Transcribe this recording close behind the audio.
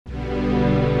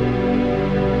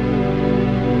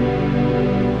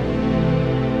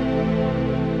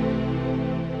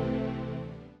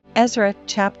Ezra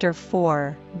chapter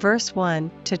 4, verse 1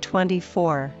 to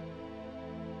 24.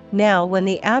 Now when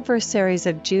the adversaries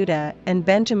of Judah and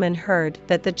Benjamin heard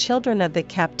that the children of the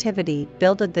captivity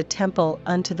builded the temple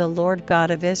unto the Lord God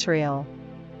of Israel,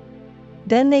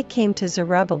 then they came to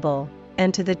Zerubbabel,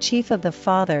 and to the chief of the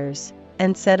fathers,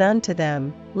 and said unto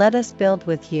them, Let us build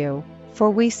with you,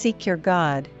 for we seek your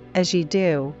God, as ye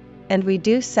do, and we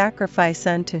do sacrifice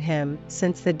unto him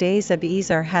since the days of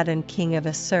EZRA king of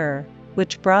Assur,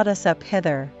 which brought us up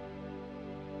hither.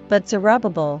 But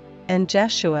Zerubbabel, and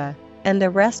Jeshua, and the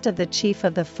rest of the chief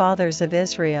of the fathers of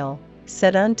Israel,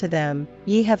 said unto them,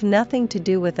 Ye have nothing to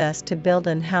do with us to build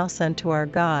an house unto our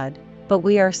God, but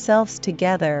we ourselves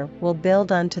together will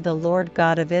build unto the Lord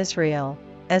God of Israel,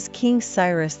 as King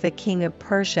Cyrus the king of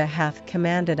Persia hath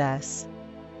commanded us.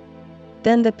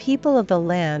 Then the people of the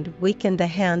land weakened the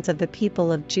hands of the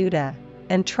people of Judah,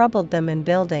 and troubled them in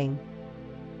building,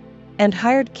 and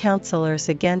hired counselors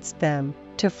against them,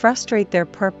 to frustrate their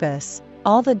purpose,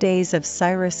 all the days of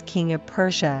Cyrus king of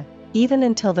Persia, even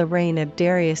until the reign of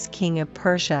Darius king of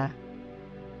Persia.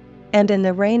 And in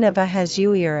the reign of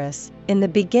Ahasuerus, in the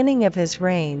beginning of his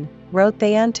reign, wrote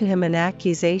they unto him an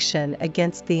accusation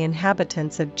against the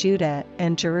inhabitants of Judah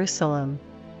and Jerusalem.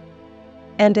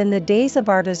 And in the days of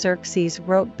Artaxerxes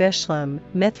wrote Bishlam,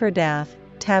 Mithridath,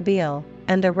 Tabeel,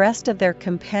 and the rest of their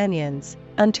companions,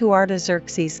 unto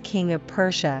Artaxerxes king of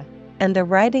Persia, and the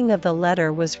writing of the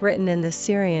letter was written in the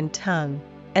Syrian tongue,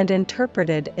 and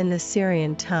interpreted in the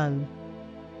Syrian tongue.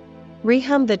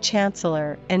 Rehum the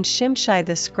chancellor and Shimshai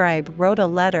the scribe wrote a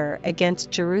letter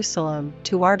against Jerusalem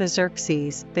to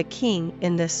Artaxerxes the king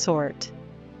in this sort.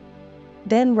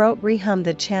 Then wrote Rehum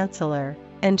the chancellor,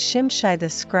 and Shimshai the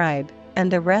scribe, and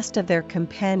the rest of their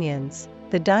companions,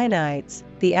 the Danites,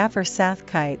 the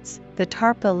Apharsathites, the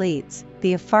Tarpelites,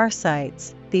 the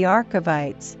Apharsites, the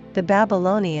Archavites, the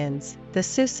Babylonians, the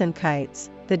Susankites,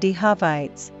 the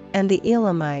Dehavites, and the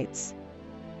Elamites,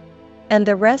 and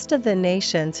the rest of the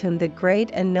nations whom the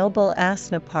great and noble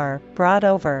Asnapar brought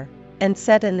over, and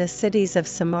set in the cities of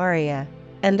Samaria,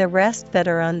 and the rest that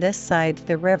are on this side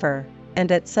the river,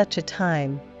 and at such a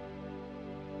time.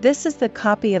 This is the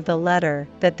copy of the letter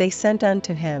that they sent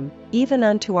unto him, even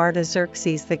unto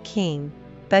Artaxerxes the king,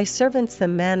 Thy servants the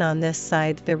men on this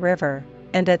side the river,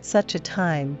 and at such a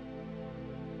time.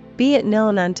 Be it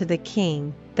known unto the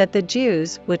king, that the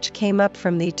Jews which came up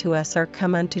from thee to us are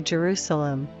come unto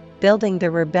Jerusalem, building the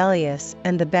rebellious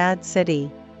and the bad city,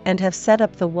 and have set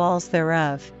up the walls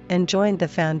thereof, and joined the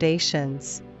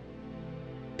foundations.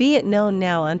 Be it known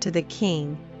now unto the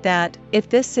king, that, if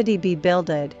this city be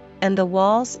builded, and the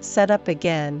walls set up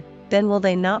again, then will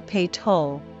they not pay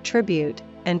toll, tribute,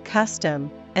 and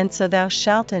custom, and so thou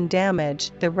shalt endamage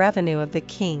the revenue of the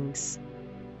kings.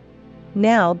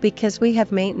 Now because we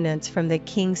have maintenance from the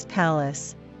king's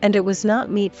palace, and it was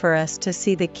not meet for us to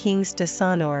see the king's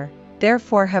dishonor,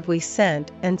 therefore have we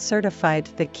sent and certified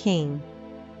the king,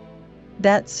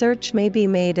 that search may be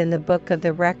made in the book of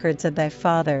the records of thy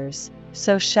fathers,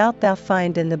 so shalt thou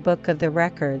find in the book of the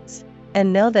records,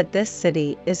 and know that this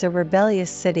city is a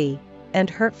rebellious city, and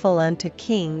hurtful unto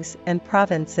kings and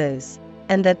provinces,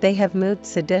 and that they have moved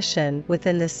sedition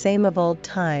within the same of old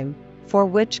time, for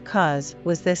which cause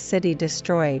was this city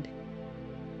destroyed.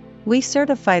 We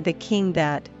certify the king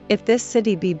that, if this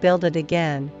city be builded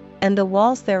again, and the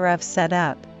walls thereof set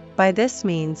up, by this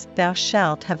means thou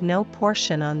shalt have no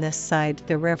portion on this side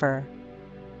the river.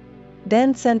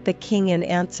 Then sent the king an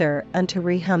answer unto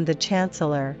Rehum the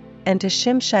chancellor, and to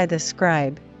Shimshai the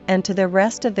scribe, and to the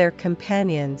rest of their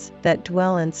companions that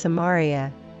dwell in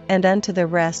Samaria, and unto the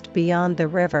rest beyond the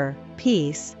river,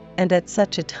 peace, and at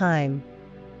such a time.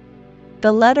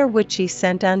 The letter which ye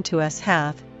sent unto us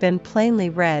hath been plainly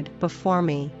read before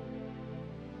me.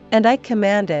 And I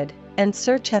commanded, and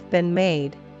search hath been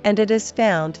made, and it is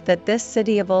found that this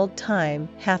city of old time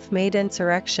hath made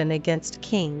insurrection against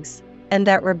kings, and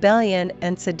that rebellion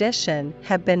and sedition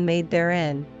have been made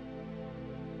therein.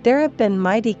 There have been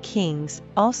mighty kings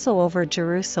also over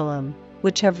Jerusalem,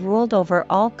 which have ruled over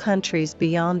all countries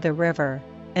beyond the river,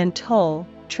 and toll,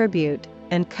 tribute,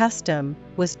 and custom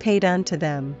was paid unto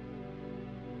them.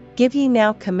 Give ye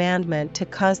now commandment to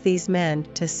cause these men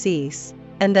to cease,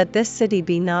 and that this city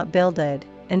be not builded,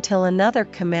 until another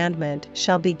commandment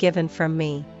shall be given from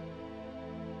me.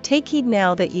 Take heed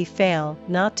now that ye fail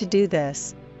not to do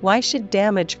this. Why should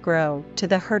damage grow to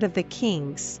the hurt of the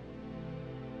kings?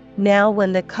 Now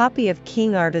when the copy of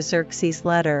King Artaxerxes'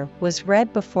 letter was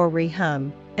read before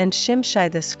Rehum, and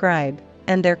Shimshai the scribe,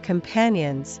 and their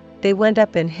companions, they went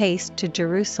up in haste to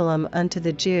Jerusalem unto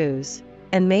the Jews,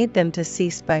 and made them to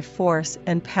cease by force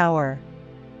and power.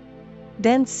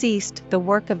 Then ceased the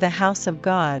work of the house of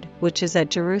God which is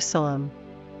at Jerusalem.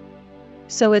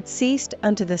 So it ceased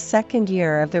unto the 2nd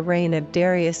year of the reign of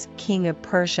Darius king of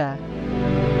Persia.